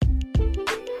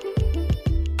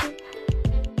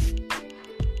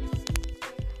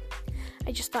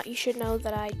I just thought you should know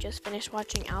that I just finished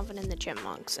watching Alvin and the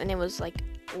Chipmunks, and it was, like,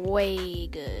 way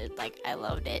good. Like, I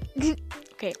loved it.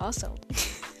 Okay, also,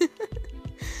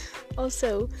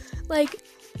 like,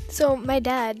 so my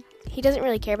dad, he doesn't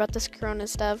really care about this corona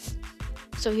stuff,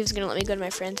 so he was gonna let me go to my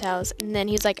friend's house, and then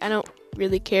he's like, I don't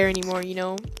really care anymore,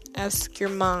 ask your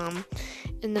mom.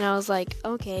 And then I was like,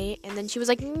 okay, and then she was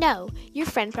like, no, your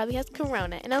friend probably has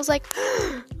corona, and I was like,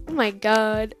 oh my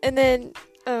god. And then,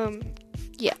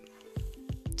 yeah,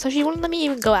 so she wouldn't let me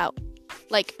even go out,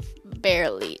 like,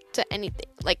 barely to anything.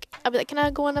 Like, I'd be like, can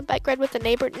I go on a bike ride with a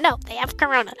neighbor? No, they have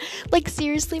corona. Like,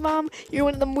 seriously, Mom, you're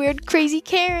one of them weird, crazy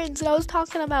Karens that I was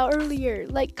talking about earlier.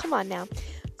 Like, come on now,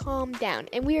 calm down.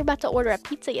 And we were about to order a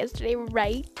pizza yesterday,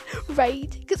 right?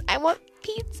 Because I want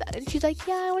pizza, and she's like,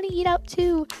 yeah, I want to eat out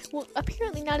too. Well,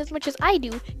 apparently not as much as I do,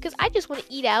 because I just want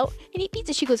to eat out and eat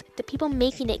pizza. She goes, the people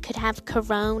making it could have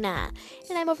corona.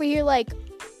 And I'm over here like,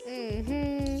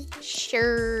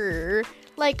 sure.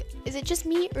 Like, is it just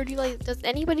me, or does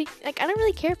anybody, like, I don't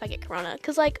really care if I get corona,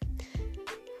 because, like,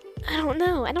 I don't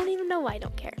know, I don't even know why I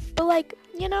don't care, but, like,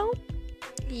 I don't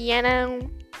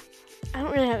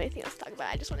really have anything else to talk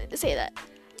about. I just wanted to say that.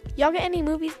 Y'all got any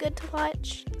movies good to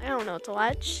watch? I don't know what to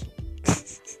watch.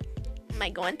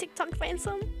 Might go on TikTok, find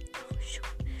some. Oh, shoot.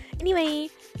 Anyway,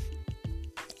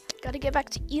 gotta get back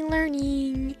to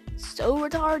e-learning. So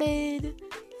retarded.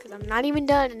 Because I'm not even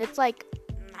done, and it's like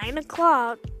 9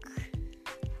 o'clock.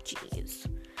 Jeez.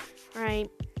 Alright.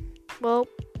 Well,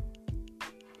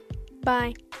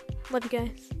 bye. Love you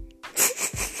guys.